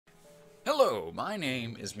Hello, my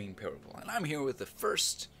name is Memeparable, and I'm here with the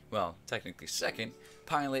first, well, technically second,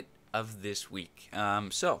 pilot of this week.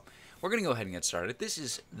 So, we're going to go ahead and get started. This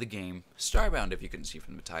is the game Starbound, if you couldn't see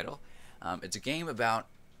from the title. It's a game about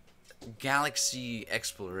galaxy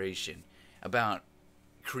exploration, about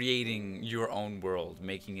creating your own world,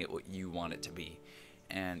 making it what you want it to be.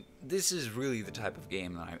 And this is really the type of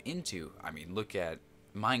game that I'm into. I mean, look at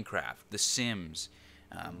Minecraft, The Sims,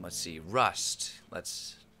 let's see, Rust,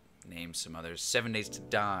 let's name some others, 7 Days to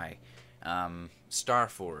Die,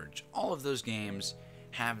 Starforge. All of those games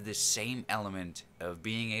have this same element of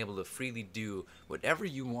being able to freely do whatever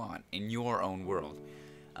you want in your own world.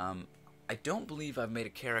 I don't believe I've made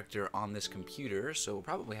a character on this computer, so we'll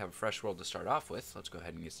probably have a fresh world to start off with. Let's go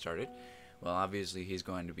ahead and get started. Well, obviously he's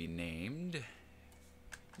going to be named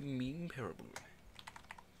Memeparable,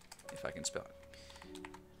 if I can spell it.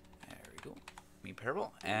 There we go,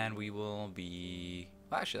 Memeparable, and we will be...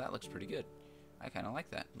 Well, actually, that looks pretty good. I kind of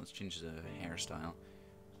like that. Let's change the hairstyle.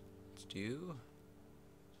 Let's do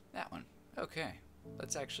that one. Okay,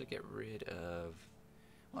 let's actually get rid of...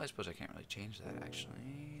 Well, I suppose I can't really change that,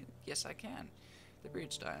 actually. Yes, I can. The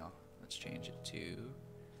beard style. Let's change it to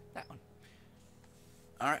that one.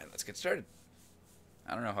 Alright, let's get started.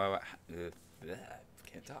 I don't know how...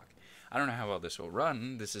 can't talk. I don't know how well this will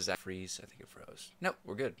run. This is at freeze. I think it froze. Nope,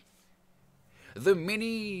 we're good. The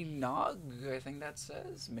Mini Nog, I think that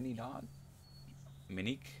says. Mini Nog?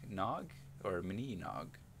 Minique Nog? Or Mini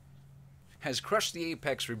Nog? Has crushed the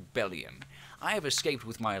Apex Rebellion. I have escaped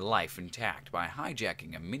with my life intact by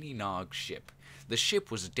hijacking a Mini Nog ship. The ship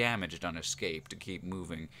was damaged on escape to keep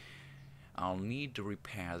moving. I'll need to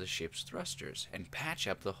repair the ship's thrusters and patch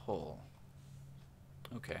up the hull.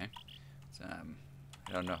 Okay. So,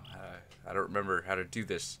 I don't know. I don't remember how to do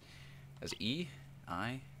this. As E,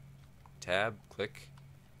 I, tab, click.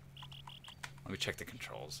 Let me check the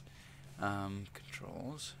controls.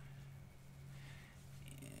 Controls.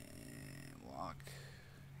 Walk.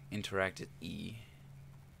 Interact at E.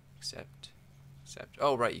 Accept. Accept.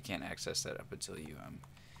 Oh, right, you can't access that up until you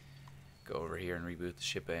go over here and reboot the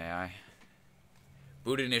ship AI.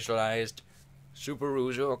 Boot initialized. Super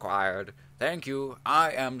user acquired. Thank you.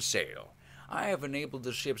 I am Sail. I have enabled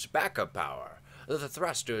the ship's backup power. The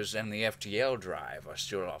thrusters and the FTL drive are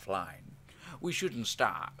still offline. We shouldn't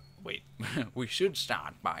start. Wait. We should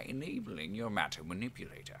start by enabling your matter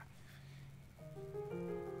manipulator.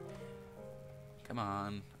 Come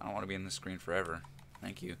on. I don't want to be in the screen forever.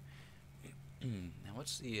 Thank you. Now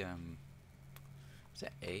what's the is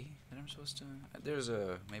that A that I'm supposed to... There's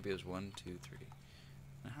a... Maybe it was 1, 2, 3.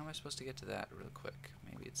 Now how am I supposed to get to that real quick?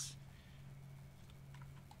 Maybe it's...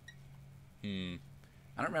 I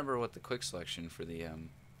don't remember what the quick selection for the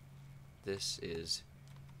this is.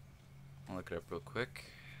 I'll look it up real quick.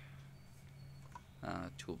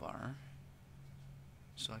 Toolbar.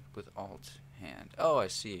 Select with Alt hand. Oh, I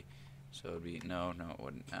see. So it'd be no, it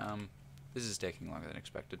wouldn't. This is taking longer than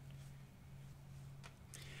expected.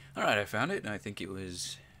 All right, I found it, and I think it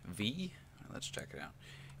was V. Let's check it out.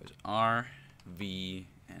 It was R, V,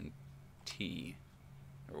 and T,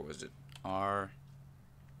 or was it R,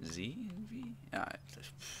 Z, and V?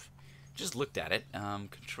 Just looked at it.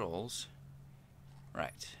 Controls.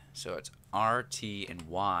 Right. So it's R, T, and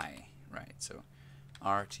Y. Right. So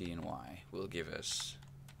R, T, and Y will give us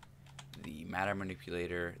the matter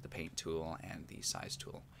manipulator, the paint tool, and the size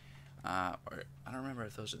tool. Or I don't remember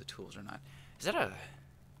if those are the tools or not. Is that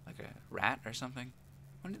like a rat or something?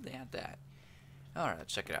 When did they add that? Alright,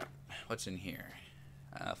 let's check it out. What's in here?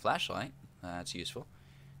 Flashlight. That's useful.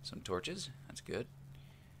 Some torches. That's good.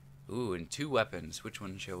 Ooh, and 2 weapons. Which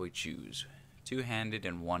one shall we choose? 2-handed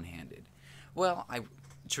and 1-handed. Well,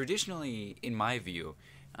 traditionally, in my view,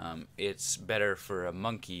 it's better for a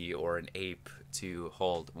monkey or an ape to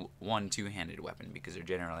hold one 2-handed weapon because they're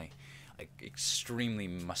generally like extremely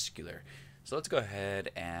muscular. So let's go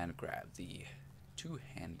ahead and grab the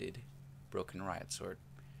 2-handed broken riot sword.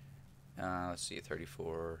 Let's see,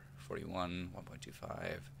 34, 41,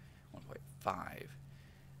 1.25,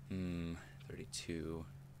 1.5, 32,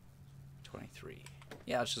 23.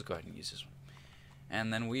 Yeah, let's just go ahead and use this one.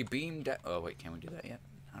 And then we beam down. Oh, wait, can we do that yet?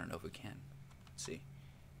 I don't know if we can. Let's see.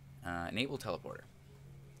 Enable teleporter.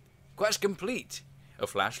 Quest complete. A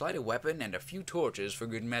flashlight, a weapon, and a few torches for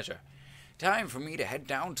good measure. Time for me to head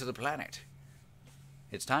down to the planet.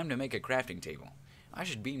 It's time to make a crafting table. I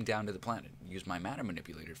should beam down to the planet, use my matter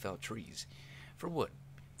manipulator to fell trees for wood.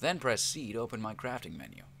 Then press C to open my crafting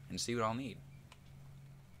menu and see what I'll need.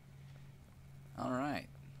 Alright.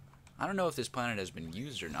 I don't know if this planet has been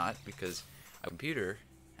used or not because a computer,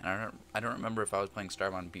 and I don't remember if I was playing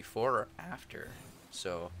Starbound before or after.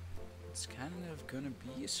 So It's kind of gonna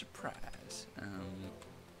be a surprise.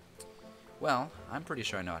 Well, I'm pretty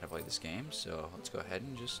sure I know how to play this game, so let's go ahead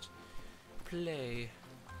and just play.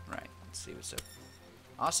 Right, let's see what's up.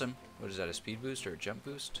 Awesome. What is that, a speed boost or a jump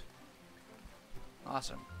boost?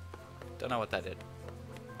 Awesome. Don't know what that did.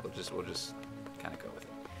 We'll just kind of go with it.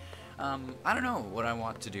 I don't know what I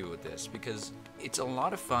want to do with this, because it's a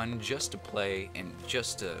lot of fun just to play and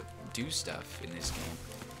just to do stuff in this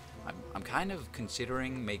game. I'm kind of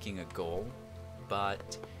considering making a goal,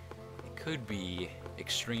 but it could be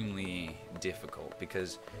extremely difficult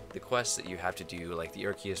because the quests that you have to do, like the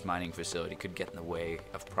Urkius mining facility, could get in the way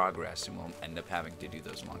of progress, and we'll end up having to do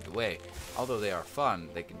those along the way. Although they are fun,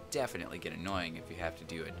 they can definitely get annoying if you have to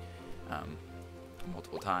do it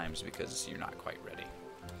multiple times because you're not quite ready.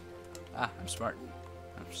 Ah, I'm smart.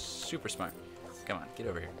 I'm super smart. Come on, get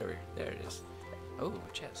over here. Over here. There it is. Oh,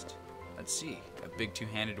 a chest. Let's see. A big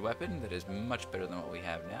two-handed weapon that is much better than what we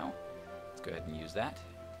have now. Let's go ahead and use that.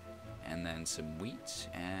 And then some wheat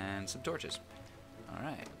and some torches.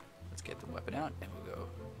 Alright. Let's get the weapon out and we'll go.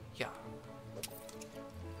 Yeah.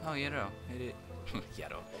 Oh, you know. It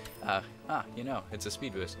you know, it's a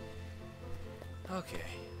speed boost. Okay.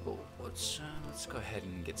 Well, let's go ahead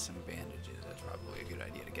and get some bandages. That's probably a good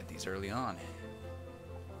idea to get these early on.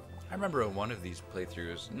 I remember on one of these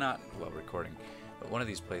playthroughs, not while recording, but one of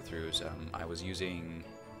these playthroughs, I was using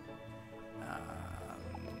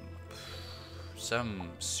some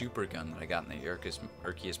super gun that I got in the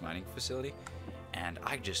Urkius mining facility, and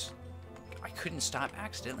I couldn't stop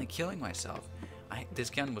accidentally killing myself. This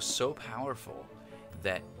gun was so powerful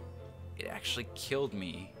that it actually killed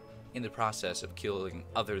me in the process of killing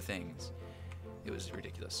other things. It was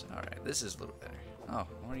ridiculous. Alright, this is a little better. Oh,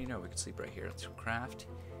 what do you know? We can sleep right here. Let's craft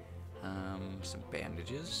some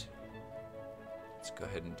bandages. Let's go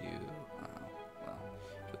ahead and do, well,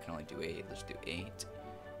 we can only do 8. Let's do 8. And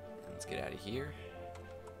let's get out of here.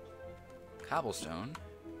 Cobblestone.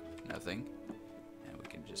 Nothing. And we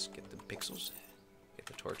can just get the pixels. Get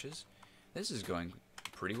the torches. This is going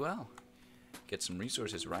pretty well. Get some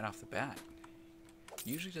resources right off the bat.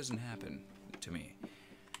 Usually doesn't happen to me.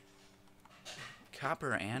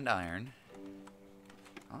 Copper and iron.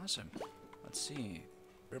 Awesome. Let's see.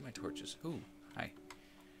 Where are my torches? Ooh, hi.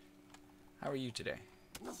 How are you today?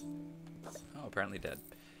 Oh, apparently dead.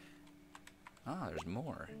 Ah, there's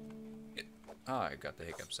more. Oh, I got the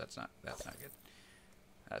hiccups. That's not good.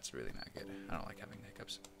 That's really not good. I don't like having the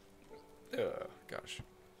hiccups. Ugh, gosh.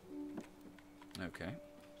 Okay.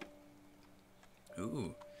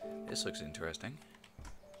 Ooh, this looks interesting.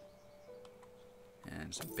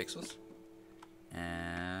 And some pixels.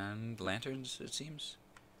 And lanterns, it seems.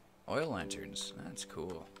 Oil lanterns. That's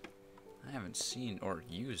cool. I haven't seen or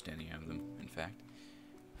used any of them, in fact.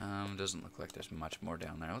 Doesn't look like there's much more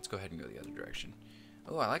down there. Let's go ahead and go the other direction.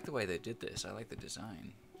 Oh, I like the way they did this. I like the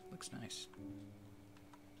design. Looks nice.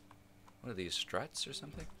 What are these, struts or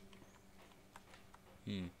something?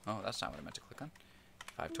 Oh, that's not what I meant to click on.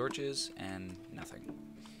 5 torches and nothing.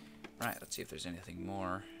 Right, let's see if there's anything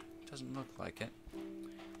more. Doesn't look like it.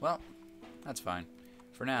 Well, that's fine.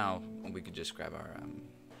 For now, we could just grab our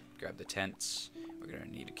grab the tents. We're gonna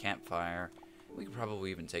need a campfire. We could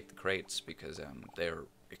probably even take the crates because they're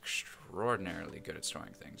extraordinarily good at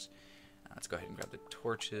storing things. Let's go ahead and grab the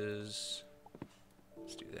torches.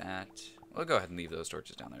 Let's do that. We'll go ahead and leave those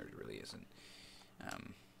torches down there. It really isn't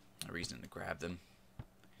a reason to grab them.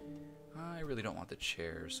 I really don't want the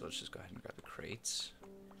chairs, so let's just go ahead and grab the crates.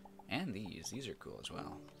 And these. These are cool as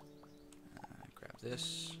well. Grab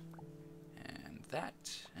this and that.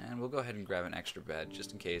 And we'll go ahead and grab an extra bed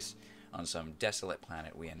just in case on some desolate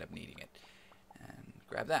planet we end up needing it. And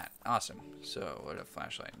grab that. Awesome. So, what a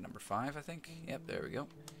flashlight. Number 5, I think. Yep, there we go.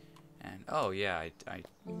 And, oh yeah, I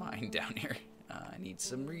mined down here. I need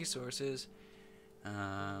some resources.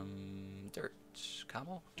 Dirt.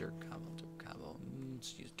 Cobble? Dirt, cobble, dirt, cobble.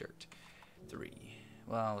 Let's use dirt. 3.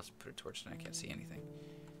 Well, let's put a torch in. I can't see anything.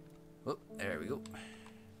 Whoop, there we go.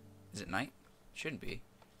 Is it night? Shouldn't be.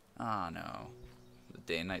 Ah, no. The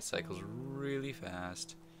day and night cycle's really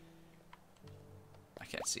fast. I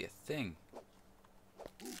can't see a thing.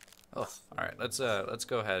 Oh, alright, let's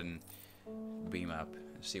go ahead and beam up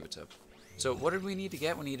and see what's up. So what did we need to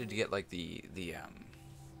get? We needed to get like the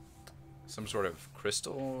some sort of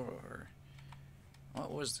crystal, or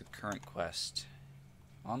what was the current quest?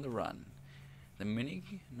 On the run. The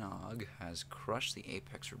mini-nog has crushed the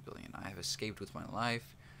Apex Rebellion. I have escaped with my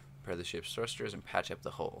life, repair the ship's thrusters, and patch up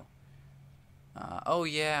the hull. Oh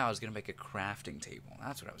yeah, I was going to make a crafting table.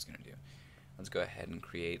 That's what I was going to do. Let's go ahead and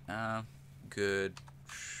create good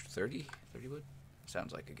 30 wood.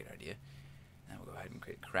 Sounds like a good idea. Now we'll go ahead and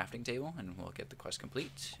create a crafting table, and we'll get the quest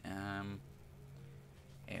complete.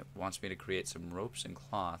 It wants me to create some ropes and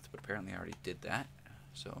cloth, but apparently I already did that.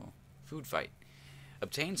 So, food fight.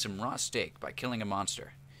 Obtain some raw steak by killing a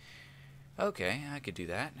monster. Okay, I could do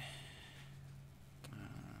that.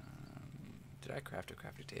 Did I craft a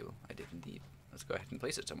crafting table? I did indeed. Let's go ahead and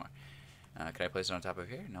place it somewhere. Can I place it on top of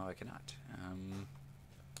here? No, I cannot.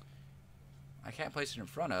 I can't place it in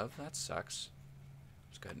front of. That sucks.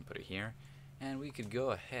 Let's go ahead and put it here. And we could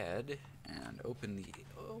go ahead and open the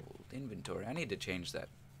old inventory. I need to change that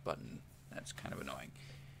button. That's kind of annoying.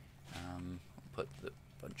 I'll put the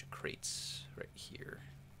bunch of crates right here.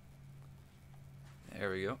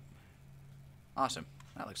 There we go. Awesome.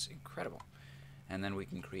 That looks incredible. And then we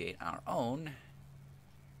can create our own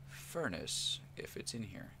furnace if it's in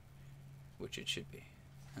here, which it should be.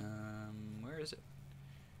 Where is it?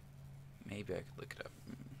 Maybe I could look it up.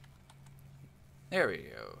 There we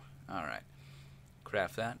go. Alright.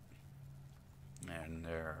 Craft that. And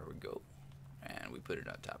there we go. And we put it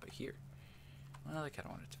on top of here. Well, I kind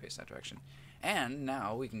of want it to face that direction. And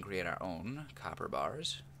now we can create our own copper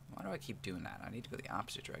bars. Why do I keep doing that? I need to go the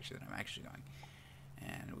opposite direction than I'm actually going.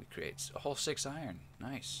 And we create a whole 6 iron.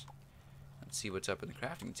 Nice. Let's see what's up in the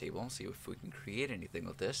crafting table. See if we can create anything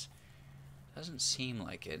with this. Doesn't seem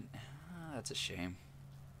like it. That's a shame.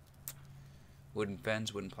 Wooden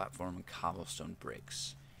fence, wooden platform, and cobblestone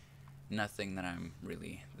bricks. Nothing that I'm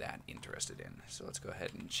really that interested in. So let's go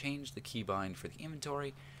ahead and change the keybind for the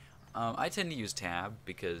inventory. I tend to use tab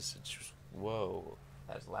because it's just, whoa,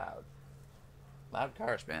 that's loud. Loud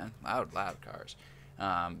cars, man. Loud cars.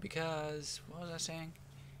 Because, what was I saying?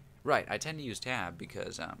 Right, I tend to use tab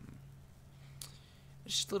because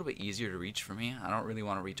it's just a little bit easier to reach for me. I don't really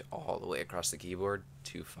want to reach all the way across the keyboard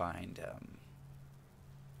to find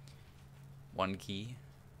one key.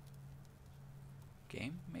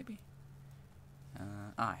 Game, maybe?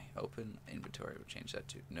 Open inventory. We'll change that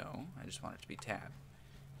to no. I just want it to be tab.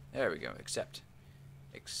 There we go. Accept.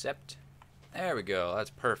 Accept. There we go.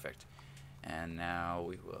 That's perfect. And now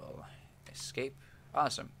we will escape.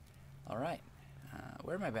 Awesome. Alright.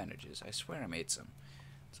 Where are my bandages? I swear I made some.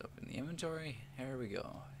 Let's open the inventory. Here we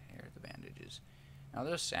go. Here are the bandages. Now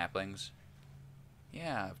those saplings.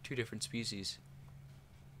 Yeah, of 2 different species.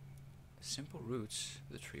 Simple roots,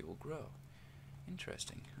 the tree will grow.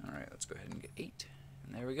 Interesting. Alright, let's go ahead and get 8.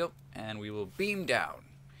 And there we go. And we will beam down.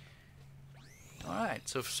 Alright,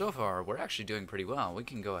 so far we're actually doing pretty well. We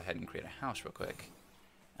can go ahead and create a house real quick.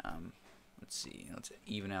 Let's see. Let's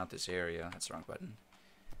even out this area. That's the wrong button.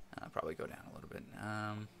 Probably go down a little bit.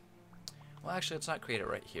 Well, actually, let's not create it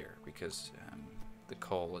right here because the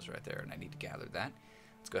coal is right there and I need to gather that.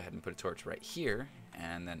 Let's go ahead and put a torch right here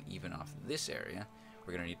and then even off this area.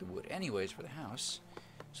 We're going to need the wood anyways for the house.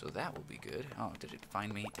 So that will be good. Oh, did it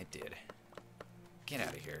find me? It did. Get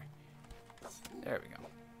out of here. There we go.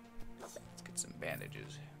 Let's get some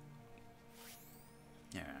bandages.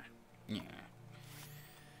 Yeah. Yeah.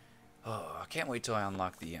 Oh, I can't wait till I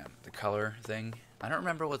unlock the color thing. I don't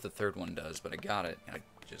remember what the 3rd one does, but I got it. And I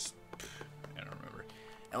don't remember.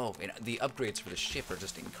 Oh, and the upgrades for the ship are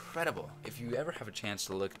just incredible. If you ever have a chance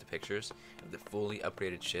to look at the pictures of the fully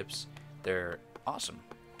upgraded ships, they're awesome.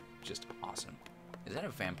 Just awesome. Is that a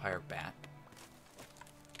vampire bat?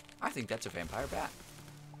 I think that's a vampire bat.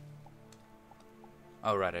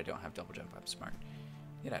 Oh, right, I don't have double jump. I'm smart.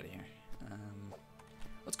 Get out of here.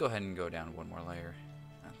 Let's go ahead and go down 1 more layer.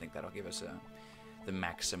 I think that'll give us the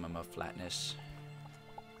maximum of flatness.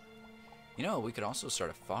 You know, we could also start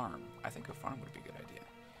a farm. I think a farm would be a good idea.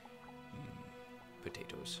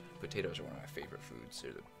 Potatoes. Potatoes are one of my favorite foods.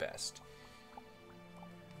 They're the best.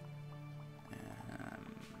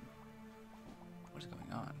 What is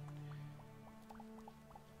going on?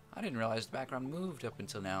 I didn't realize the background moved up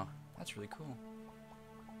until now. That's really cool.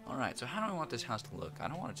 Alright, so how do I want this house to look? I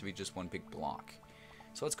don't want it to be just one big block.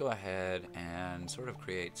 So let's go ahead and sort of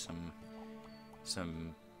create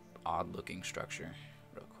some odd-looking structure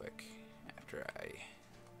real quick after I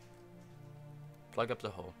plug up the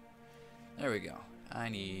hole. There we go. I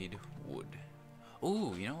need wood.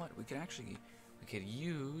 Ooh, you know what? We could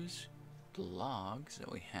use the logs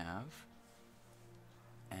that we have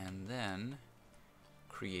and then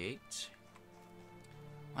create.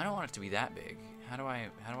 I don't want it to be that big. How do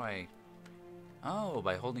I? Oh,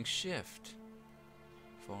 by holding shift.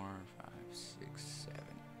 4, 5, 6, 7,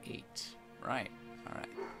 8. Right. All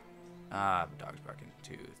right. The dog's barking.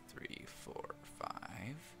 2, 3, 4, 5,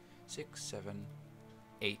 6, 7,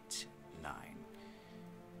 8, 9.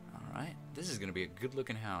 All right. This is gonna be a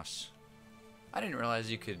good-looking house. I didn't realize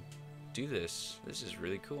you could do this. This is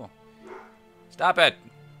really cool. Stop it.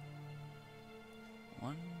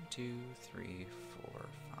 1, 2, 3, 4,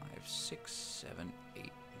 5, 6, 7,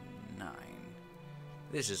 8, 9.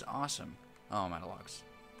 This is awesome. Oh, I'm out of logs.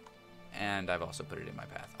 And I've also put it in my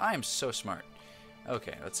path. I am so smart.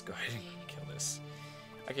 Okay, let's go ahead and kill this.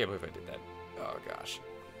 I can't believe I did that. Oh gosh.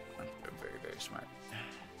 I'm very, very smart.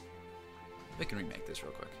 We can remake this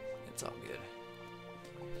real quick. It's all good.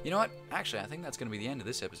 You know what? Actually, I think that's going to be the end of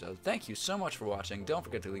this episode. Thank you so much for watching. Don't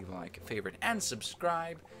forget to leave a like, favorite, and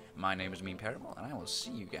subscribe. My name is Memeparable, and I will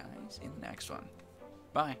see you guys in the next one.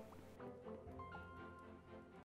 Bye.